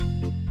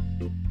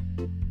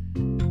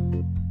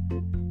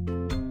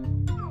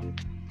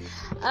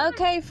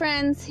Okay,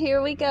 friends,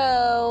 here we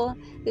go.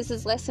 This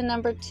is lesson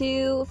number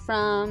 2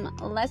 from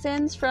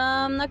Lessons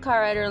from the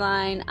Car Rider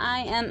Line. I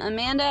am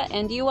Amanda,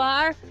 and you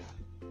are?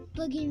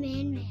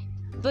 Boogeyman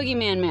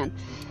Man.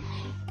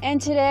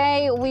 And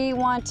today we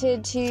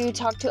wanted to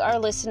talk to our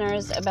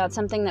listeners about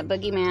something that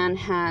Boogeyman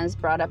has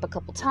brought up a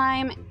couple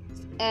times,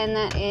 and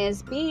that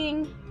is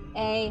being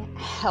a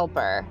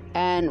helper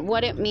and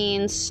what it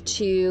means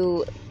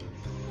to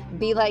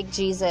be like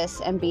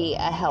Jesus and be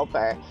a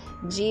helper.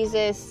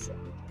 Jesus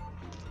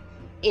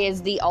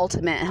is the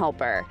ultimate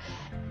helper.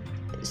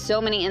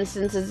 So many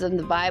instances in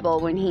the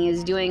Bible when he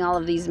is doing all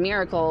of these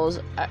miracles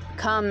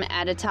come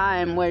at a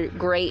time where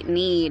great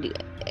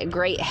need,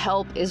 great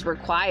help is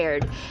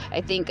required.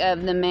 I think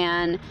of the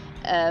man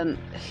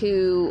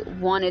who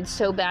wanted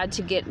so bad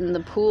to get in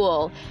the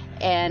pool,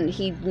 and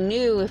he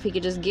knew if he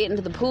could just get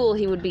into the pool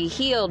he would be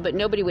healed, but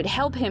nobody would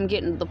help him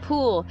get into the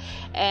pool.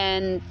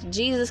 And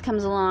Jesus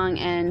comes along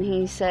and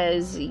he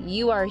says,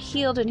 "You are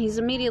healed," and he's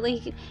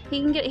immediately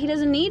he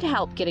doesn't need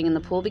help getting in the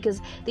pool because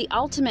the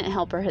ultimate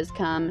helper has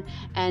come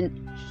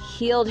and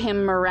healed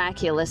him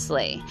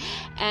miraculously.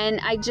 And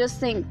I just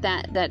think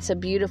that that's a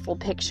beautiful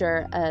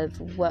picture of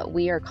what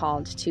we are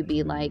called to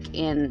be like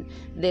in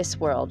this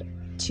world,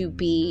 to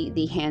be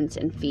the hands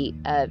and feet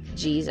of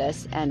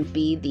Jesus and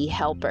be the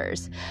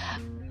helpers.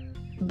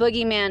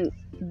 Boogeyman,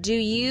 do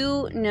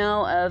you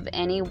know of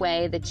any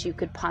way that you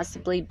could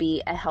possibly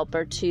be a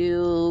helper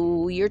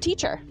to your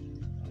teacher?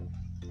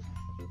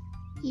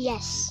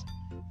 Yes.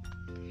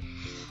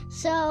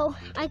 So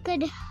I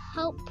could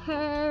help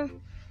her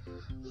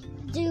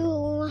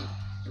do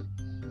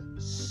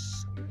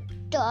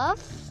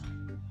stuff.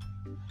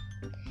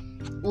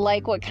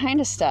 Like what kind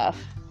of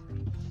stuff?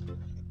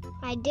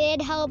 I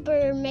did help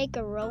her make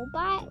a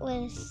robot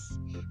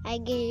I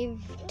gave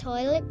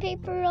toilet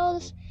paper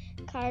rolls,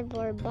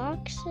 cardboard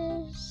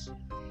boxes.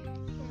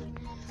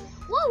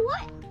 Whoa,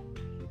 what?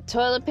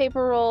 Toilet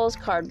paper rolls,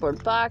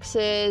 cardboard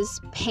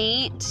boxes,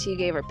 paint. You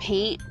gave her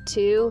paint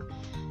too.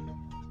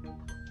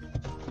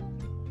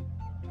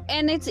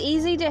 And it's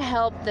easy to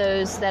help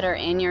those that are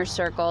in your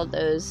circle,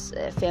 those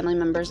family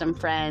members and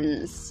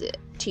friends,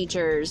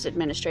 teachers,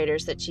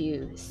 administrators that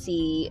you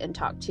see and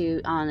talk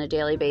to on a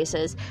daily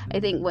basis. I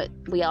think what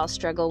we all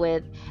struggle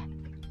with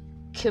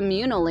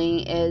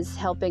communally is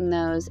helping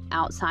those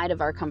outside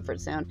of our comfort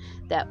zone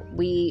that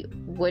we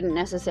wouldn't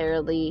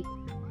necessarily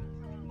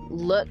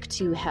look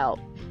to help.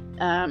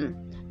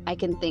 I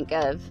can think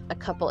of a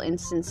couple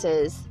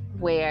instances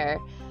where,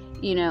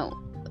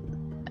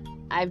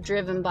 I've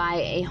driven by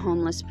a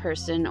homeless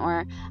person,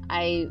 or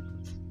I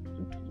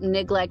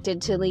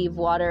neglected to leave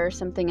water or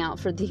something out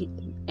for the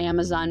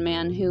Amazon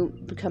man who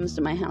comes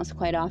to my house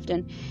quite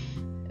often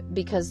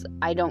because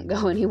I don't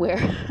go anywhere.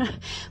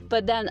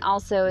 But that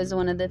also is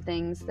one of the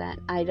things that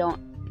I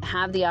don't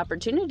have the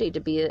opportunity to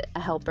be a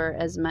helper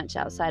as much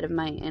outside of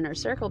my inner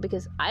circle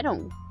because I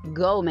don't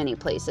go many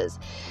places.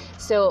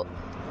 So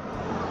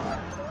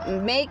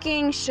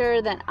making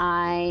sure that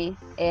I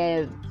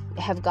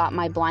have got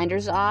my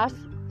blinders off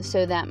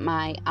so that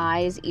my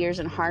eyes, ears,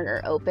 and heart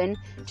are open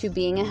to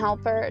being a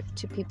helper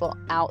to people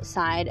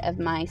outside of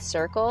my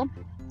circle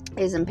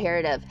is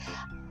imperative.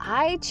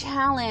 I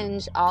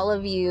challenge all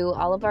of you,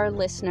 all of our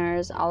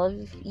listeners, all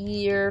of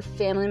your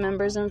family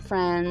members and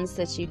friends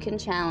that you can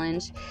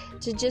challenge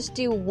to just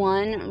do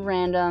one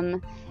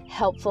random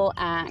helpful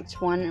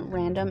act, one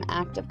random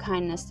act of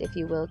kindness, if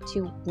you will,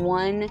 to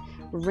one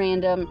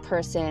random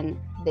person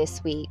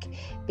this week.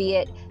 Be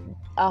it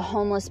a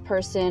homeless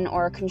person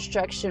or a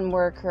construction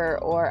worker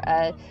or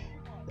a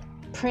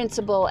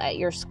principal at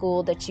your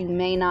school that you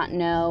may not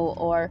know,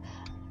 or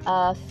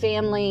a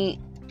family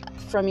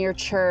from your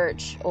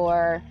church,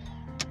 or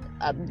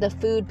the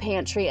food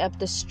pantry up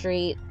the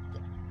street,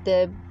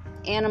 the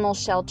animal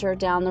shelter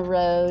down the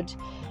road,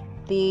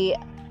 the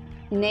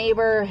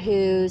neighbor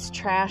whose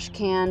trash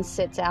can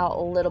sits out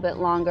a little bit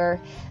longer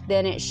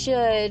than it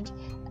should,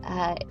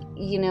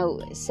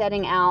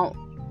 setting out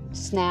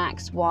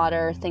snacks,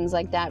 water, things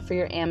like that for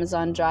your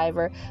Amazon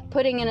driver,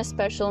 putting in a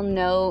special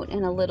note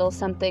and a little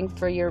something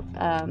for your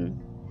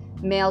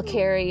mail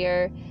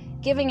carrier,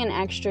 giving an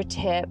extra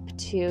tip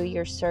to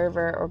your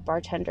server or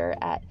bartender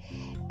at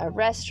a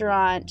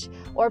restaurant,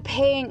 or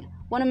paying.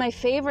 One of my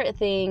favorite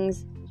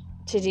things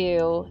to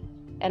do,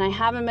 and I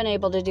haven't been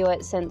able to do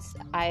it since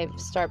I've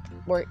started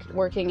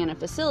working in a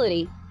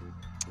facility,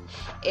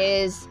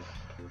 is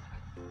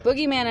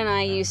Boogeyman and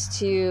I used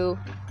to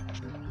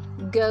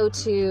go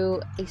to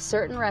a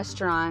certain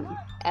restaurant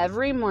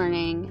every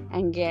morning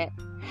and get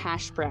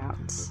hash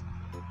browns.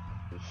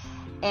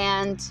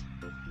 And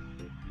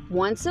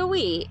once a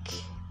week,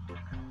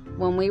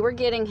 when we were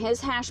getting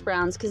his hash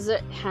browns, because the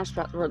hash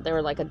browns they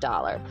were like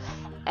 $1,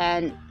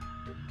 and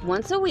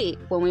once a week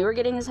when we were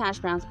getting his hash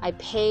browns, I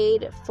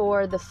paid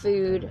for the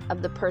food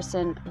of the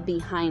person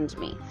behind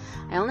me.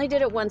 I only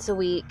did it once a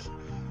week,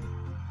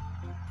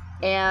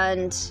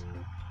 and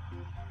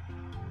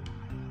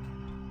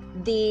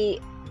the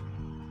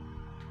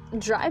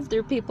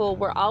drive-through people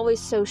were always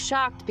so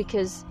shocked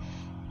because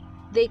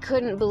they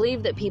couldn't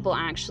believe that people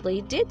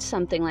actually did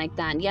something like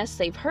that. And yes,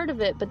 they've heard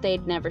of it, but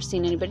they'd never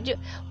seen anybody do it.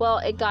 Well,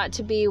 it got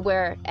to be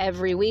where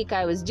every week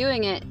I was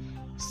doing it,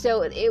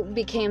 so it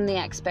became the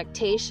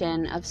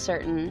expectation of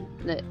certain,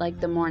 like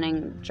the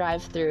morning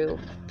drive-through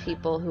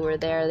people who were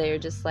there. They were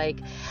just like,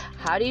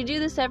 how do you do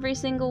this every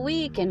single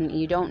week? And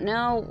you don't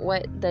know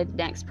what the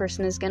next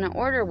person is going to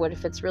order. What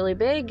if it's really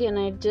big? And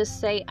I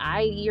just say,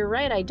 you're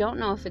right. I don't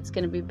know if it's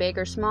going to be big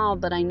or small,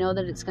 but I know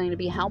that it's going to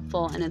be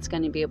helpful and it's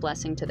going to be a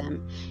blessing to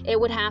them. It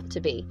would have to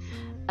be.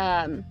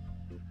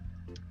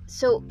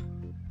 So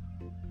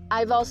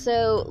I've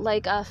also,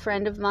 like a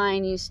friend of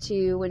mine used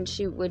to, when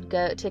she would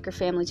go take her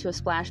family to a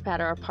splash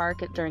pad or a park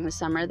during the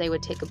summer, they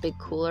would take a big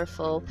cooler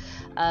full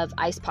of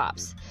ice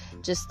pops,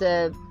 just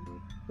the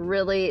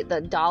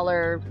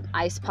 $1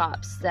 ice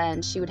pops.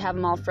 Then she would have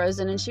them all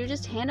frozen, and she would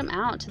just hand them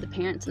out to the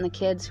parents and the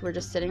kids who were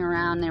just sitting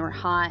around. They were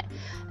hot.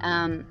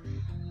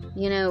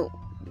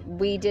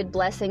 We did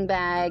blessing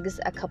bags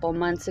a couple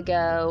months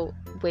ago,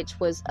 which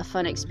was a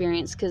fun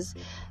experience because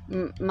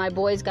my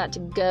boys got to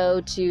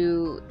go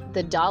to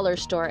the dollar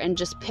store and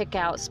just pick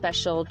out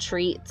special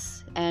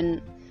treats.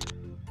 And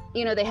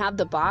they have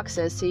the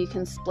boxes so you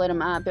can split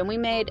them up. And we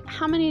made,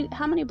 how many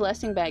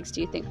blessing bags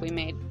do you think we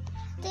made?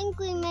 I think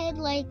we made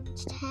like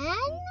 10.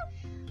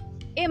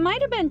 It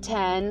might have been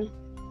 10,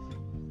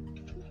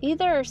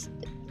 either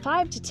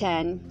 5 to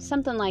 10,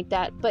 something like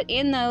that. But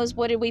in those,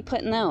 what did we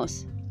put in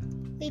those?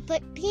 We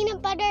put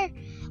peanut butter,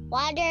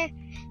 water,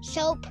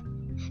 soap,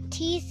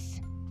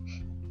 teeth.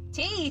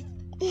 Teeth?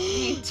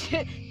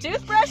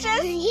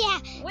 Toothbrushes? Yeah.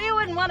 We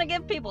wouldn't want to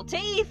give people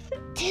teeth.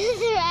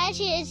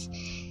 Toothbrushes,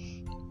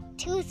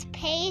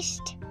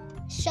 toothpaste,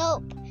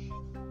 soap,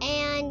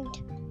 and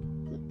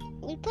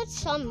we put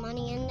some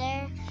money in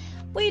there.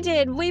 We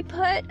did. We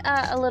put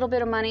a little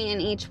bit of money in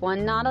each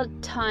one. Not a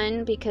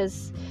ton,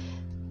 because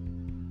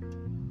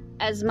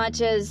as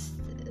much as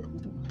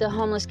the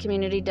homeless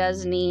community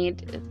does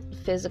need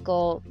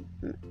physical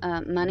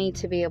money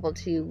to be able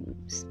to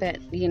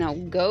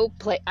spend, go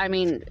play. I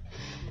mean,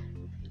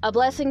 a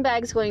blessing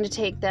bag's going to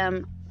take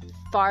them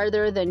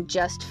farther than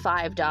just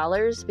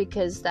 $5,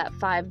 because that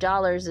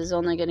 $5 is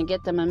only going to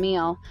get them a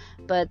meal.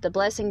 But the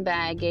blessing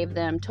bag gave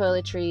them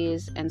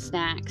toiletries and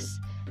snacks,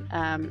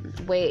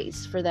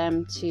 ways for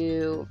them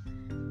to,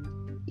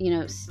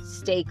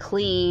 stay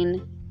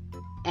clean,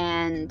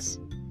 and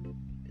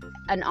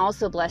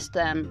also blessed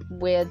them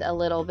with a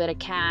little bit of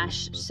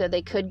cash so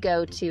they could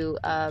go to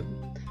a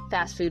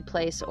fast food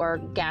place or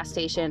gas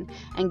station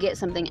and get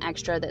something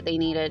extra that they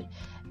needed.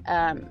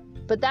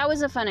 But that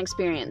was a fun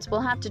experience.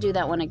 We'll have to do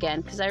that one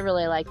again because I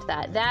really liked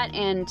that. That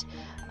and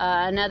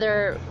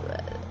another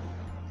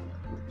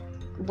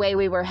way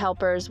we were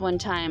helpers one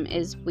time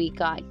is we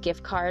got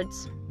gift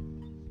cards,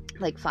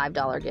 like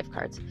 $5 gift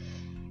cards.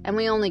 And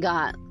we only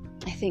got,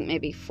 I think,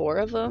 maybe 4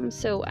 of them,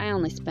 so I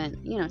only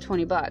spent,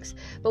 $20.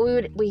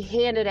 But we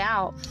handed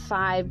out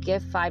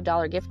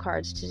 $5 gift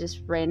cards to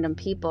just random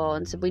people,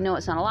 and so we know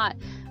it's not a lot,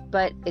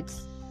 but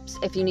it's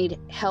if you need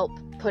help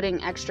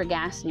putting extra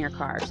gas in your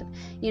cars,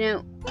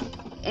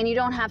 and you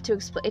don't have to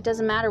explain. It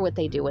doesn't matter what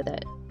they do with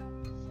it.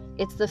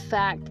 It's the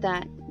fact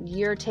that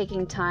you're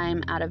taking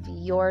time out of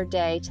your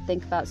day to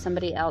think about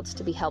somebody else,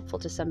 to be helpful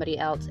to somebody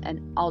else,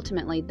 and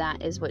ultimately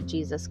that is what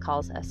Jesus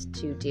calls us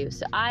to do.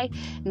 So I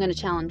am going to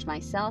challenge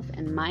myself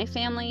and my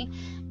family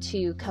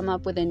to come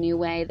up with a new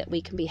way that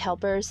we can be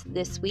helpers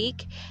this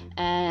week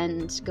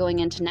and going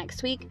into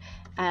next week.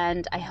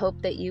 And I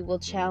hope that you will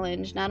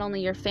challenge not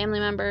only your family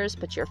members,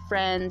 but your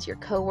friends, your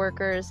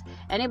coworkers,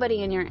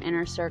 anybody in your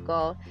inner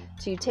circle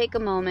to take a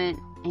moment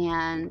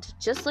and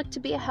just look to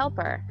be a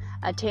helper,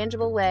 a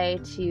tangible way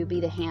to be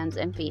the hands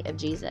and feet of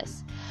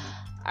Jesus.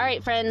 All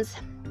right, friends,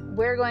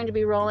 we're going to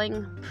be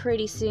rolling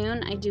pretty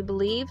soon, I do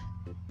believe.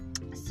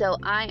 So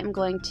I am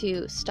going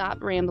to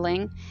stop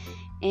rambling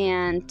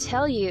and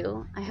tell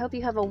you, I hope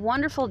you have a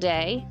wonderful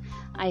day.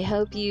 I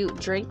hope you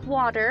drink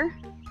water,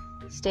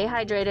 stay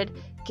hydrated,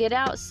 get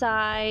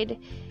outside,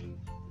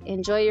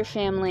 enjoy your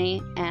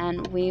family,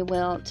 and we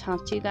will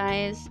talk to you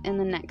guys in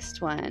the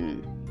next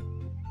one.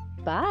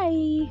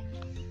 Bye.